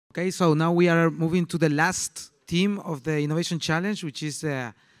Okay, so now we are moving to the last team of the Innovation Challenge, which is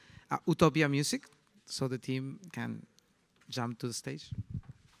Utopia Music. So the team can jump to the stage.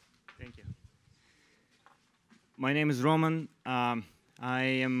 Thank you. My name is Roman. I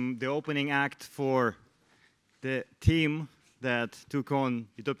am the opening act for the team that took on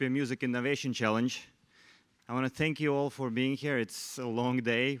Utopia Music Innovation Challenge. I want to thank you all for being here. It's a long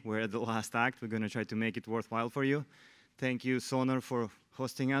day. We're at the last act. We're going to try to make it worthwhile for you. Thank you, Sónar, for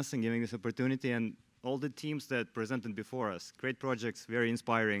hosting us and giving this opportunity, and all the teams that presented before us. Great projects, very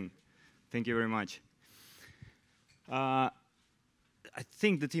inspiring. Thank you very much. I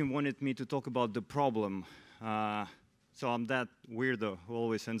think the team wanted me to talk about the problem. So I'm that weirdo who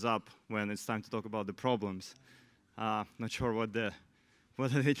always ends up when it's time to talk about the problems. Not sure what are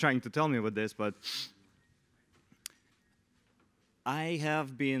they trying to tell me with this, but I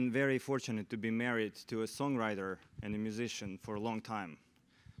have been very fortunate to be married to a songwriter and a musician for a long time.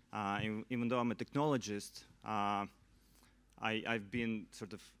 Even though I'm a technologist, I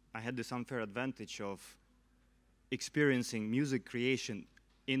had this unfair advantage of experiencing music creation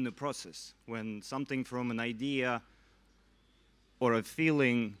in the process. When something from an idea or a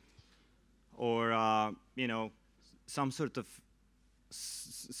feeling or some sort of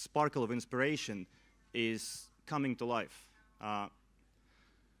sparkle of inspiration is coming to life. I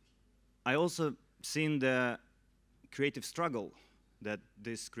also seen the creative struggle that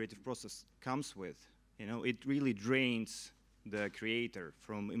this creative process comes with. It really drains the creator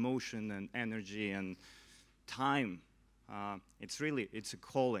from emotion and energy and time. It's a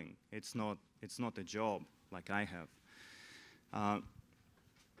calling. It's not a job like I have.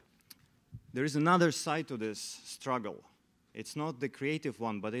 There is another side to this struggle. It's not the creative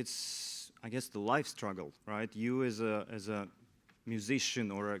one, but it's, I guess, the life struggle, right? You as a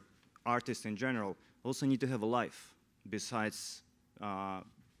musician or an artist in general also need to have a life besides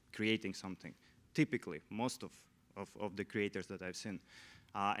creating something. Typically, most of the creators that I've seen.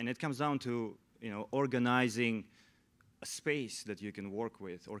 And it comes down to organizing a space that you can work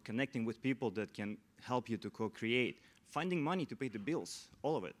with, or connecting with people that can help you to co-create, finding money to pay the bills,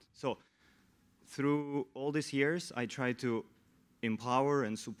 all of it. So through all these years, I try to empower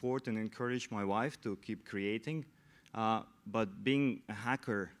and support and encourage my wife to keep creating. But being a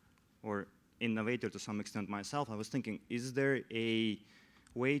hacker or innovator to some extent myself, I was thinking, is there a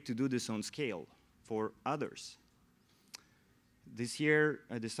way to do this on scale for others? This year,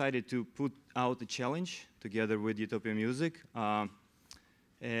 I decided to put out a challenge together with Utopia Music.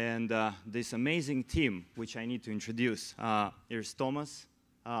 And this amazing team, which I need to introduce. Here's Thomas,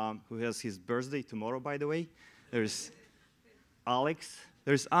 who has his birthday tomorrow, by the way. There's Alex.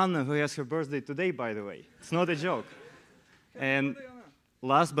 There's Anna, who has her birthday today, by the way. It's not a joke. And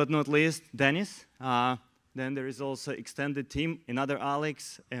last but not least, Dennis. Then there is also extended team, another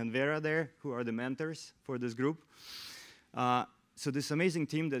Alex and Vera there, who are the mentors for this group. So this amazing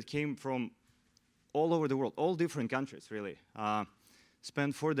team that came from all over the world, all different countries, really,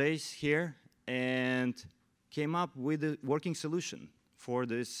 spent 4 days here and came up with a working solution for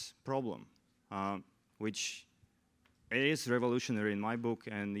this problem, which is revolutionary in my book,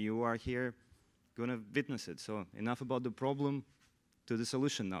 and you are here going to witness it. So enough about the problem, to the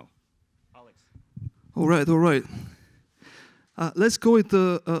solution now. Alex. All right. Let's go with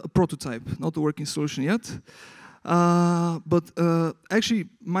a prototype, not a working solution yet. But actually,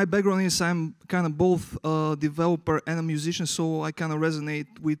 my background is I'm kind of both a developer and a musician, so I kind of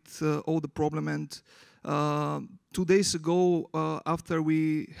resonate with all the problem. And 2 days ago, after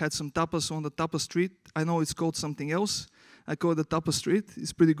we had some tapas on the tapas street, I know it's called something else. I call it the tapas street.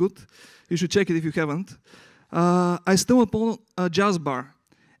 It's pretty good. You should check it if you haven't. I stumbled upon a jazz bar,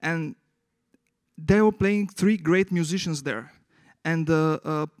 and they were playing 3 great musicians there. And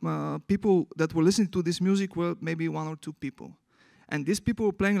people that were listening to this music were maybe 1 or 2 people. And these people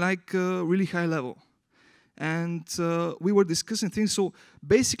were playing like really high level. And we were discussing things. So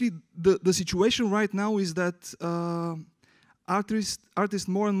basically, the situation right now is that artists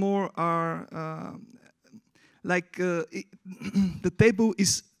more and more are the table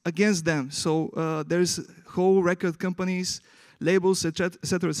is against them. So there's whole record companies, labels, etc.,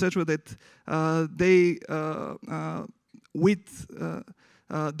 that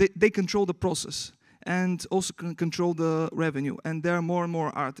they control the process and also can control the revenue, and there are more and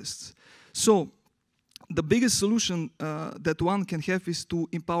more artists. So the biggest solution that one can have is to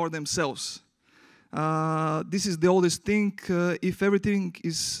empower themselves. This is the oldest thing. If everything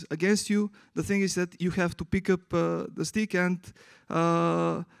is against you, the thing is that you have to pick up the stick and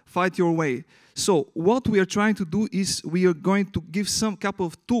fight your way. So what we are trying to do is we are going to give some couple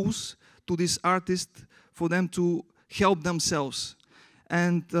of tools to these artists for them to help themselves.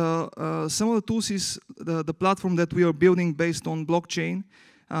 And some of the tools is the platform that we are building based on blockchain,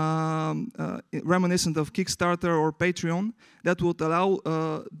 reminiscent of Kickstarter or Patreon, that would allow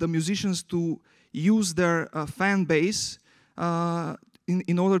the musicians to use their fan base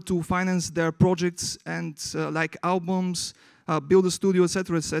in order to finance their projects and like albums, build a studio,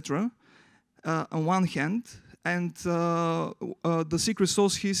 etc., on one hand. And the secret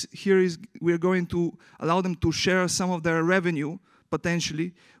sauce here is we're going to allow them to share some of their revenue,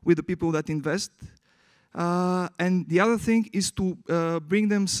 potentially, with the people that invest. And the other thing is to bring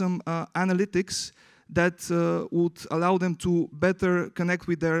them some analytics that would allow them to better connect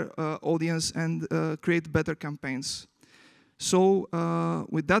with their audience and create better campaigns. So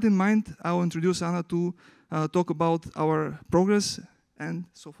with that in mind, I'll introduce Anna to talk about our progress and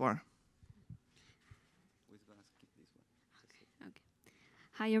so far.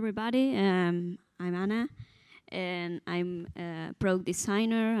 Hi everybody, I'm Anna, and I'm a product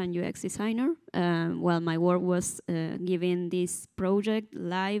designer and UX designer. Well, my work was giving this project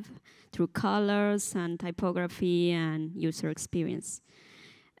live through colors and typography and user experience.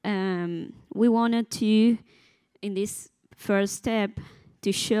 We wanted to, in this first step,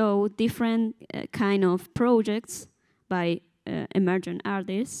 to show different kind of projects by emergent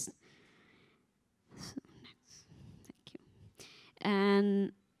artists.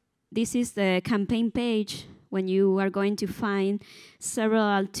 And this is the campaign page when you are going to find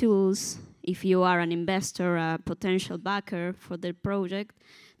several tools if you are an investor, a potential backer for the project,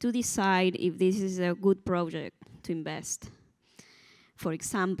 to decide if this is a good project to invest. For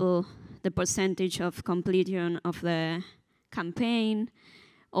example, the percentage of completion of the campaign,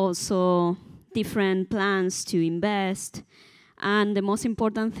 also different plans to invest, and the most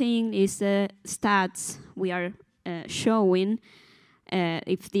important thing is the stats we are showing.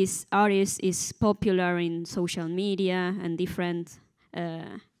 If this artist is popular in social media and different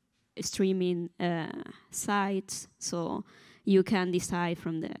streaming sites, so you can decide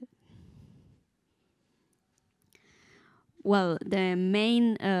from that. Well, the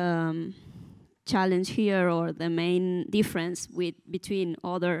main challenge here, or the main difference between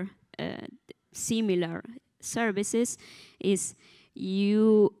other similar services, is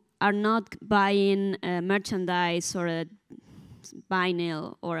you are not buying merchandise or a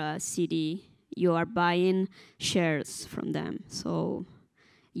vinyl or a CD. You are buying shares from them. So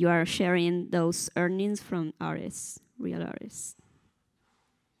you are sharing those earnings from artists, real artists.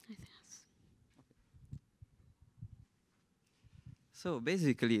 So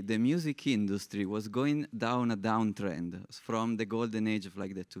basically, the music industry was going down a downtrend from the golden age of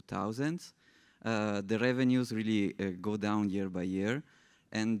like the 2000s. The revenues really go down year by year.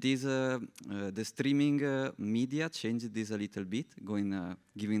 And this, the streaming media changed this a little bit,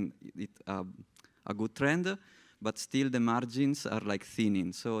 giving it a good trend, but still the margins are like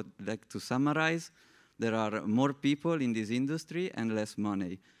thinning. So like to summarize, there are more people in this industry and less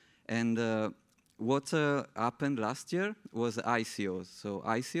money. And what happened last year was ICOs. So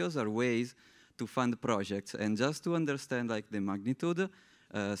ICOs are ways to fund projects. And just to understand like the magnitude,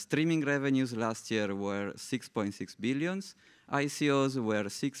 streaming revenues last year were 6.6 billion. ICOs were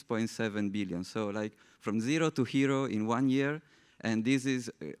 6.7 billion. So like from zero to hero in 1 year, and this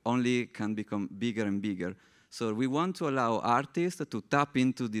is only can become bigger and bigger. So we want to allow artists to tap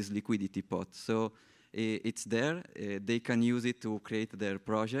into this liquidity pot. So it's there, they can use it to create their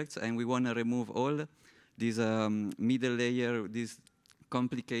projects, and we want to remove all these middle layer, these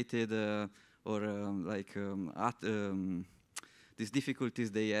complicated these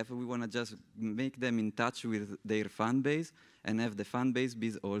difficulties they have. We want to just make them in touch with their fan base and have the fan base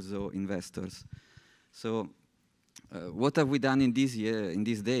be also investors. So what have we done in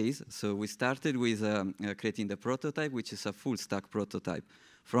these days? So we started with creating the prototype, which is a full stack prototype.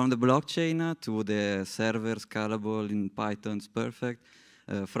 From the blockchain to the server, scalable in Python, it's perfect.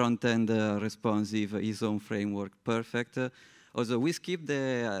 Front-end responsive, his own framework, perfect. Also, we skipped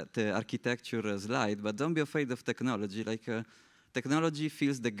the architecture slide, but don't be afraid of technology. Like technology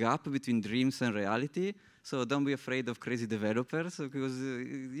fills the gap between dreams and reality. So don't be afraid of crazy developers, because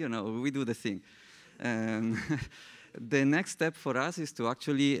you know, we do the thing. The next step for us is to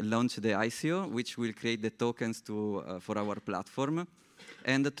actually launch the ICO, which will create the tokens for our platform,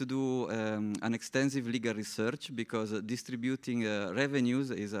 and to do an extensive legal research, because distributing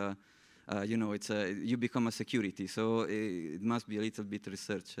revenues is you become a security, so it must be a little bit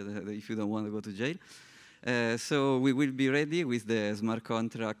research if you don't want to go to jail. So we will be ready with the smart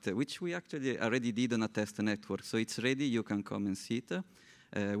contract, which we actually already did on a test network. So it's ready, you can come and see it.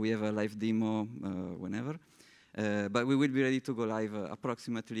 We have a live demo whenever. But we will be ready to go live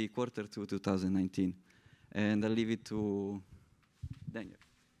approximately Q2 2019. And I'll leave it to Daniel.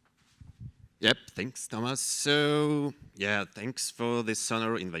 Yep, thanks, Thomas. So, yeah, thanks for this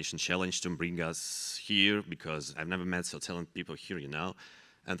Sónar Innovation Challenge to bring us here, because I've never met so talented people here, you know.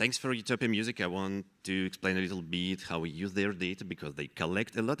 And thanks for Utopia Music. I want to explain a little bit how we use their data, because they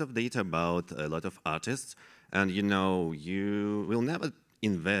collect a lot of data about a lot of artists. And, you know, you will never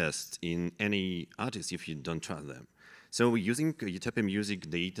invest in any artist if you don't trust them. So we're using Utopia Music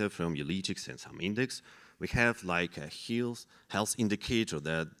data from Analytics and some index. We have like a health indicator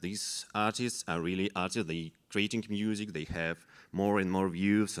that these artists are really artists. They creating music. They have more and more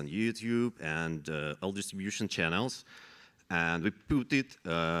views on YouTube and all distribution channels. And we put it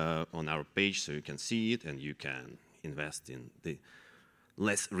on our page so you can see it and you can invest in the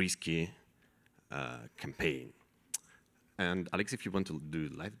less risky campaign. And Alex, if you want to do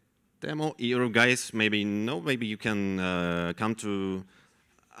live demo, you guys maybe know, maybe you can come to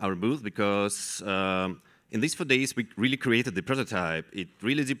our booth, because in these 4 days, we really created the prototype. It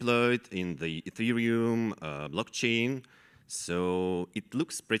really deployed in the Ethereum blockchain. So it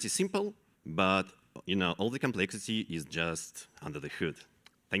looks pretty simple, but you know, all the complexity is just under the hood.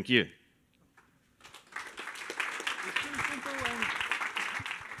 Thank you.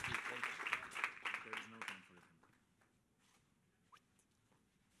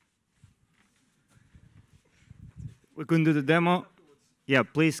 We couldn't do the demo. Yeah,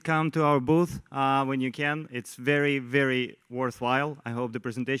 please come to our booth when you can. It's very, very worthwhile. I hope the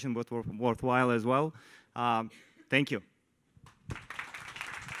presentation was worthwhile as well. Thank you.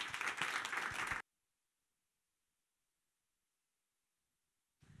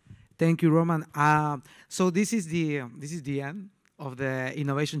 Thank you, Roman. So this is the end of the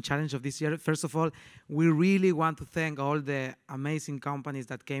Innovation Challenge of this year. First of all, we really want to thank all the amazing companies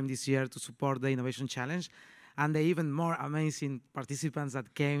that came this year to support the Innovation Challenge, and the even more amazing participants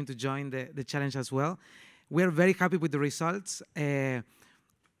that came to join the challenge as well. We are very happy with the results.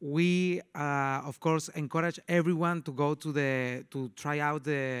 We, of course, encourage everyone to go to try out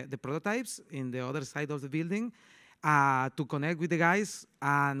the prototypes in the other side of the building, to connect with the guys,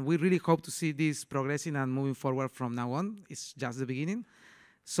 and we really hope to see this progressing and moving forward from now on. It's just the beginning.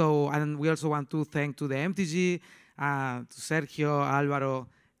 So, and we also want to thank to the MTG, to Sergio, Álvaro,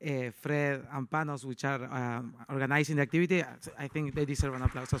 Fred, and Panos, which are organizing the activity. I think they deserve an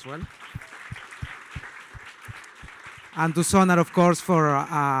applause as well. And to Sónar, of course,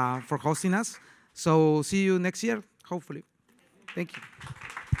 for hosting us. So see you next year, hopefully. Thank you.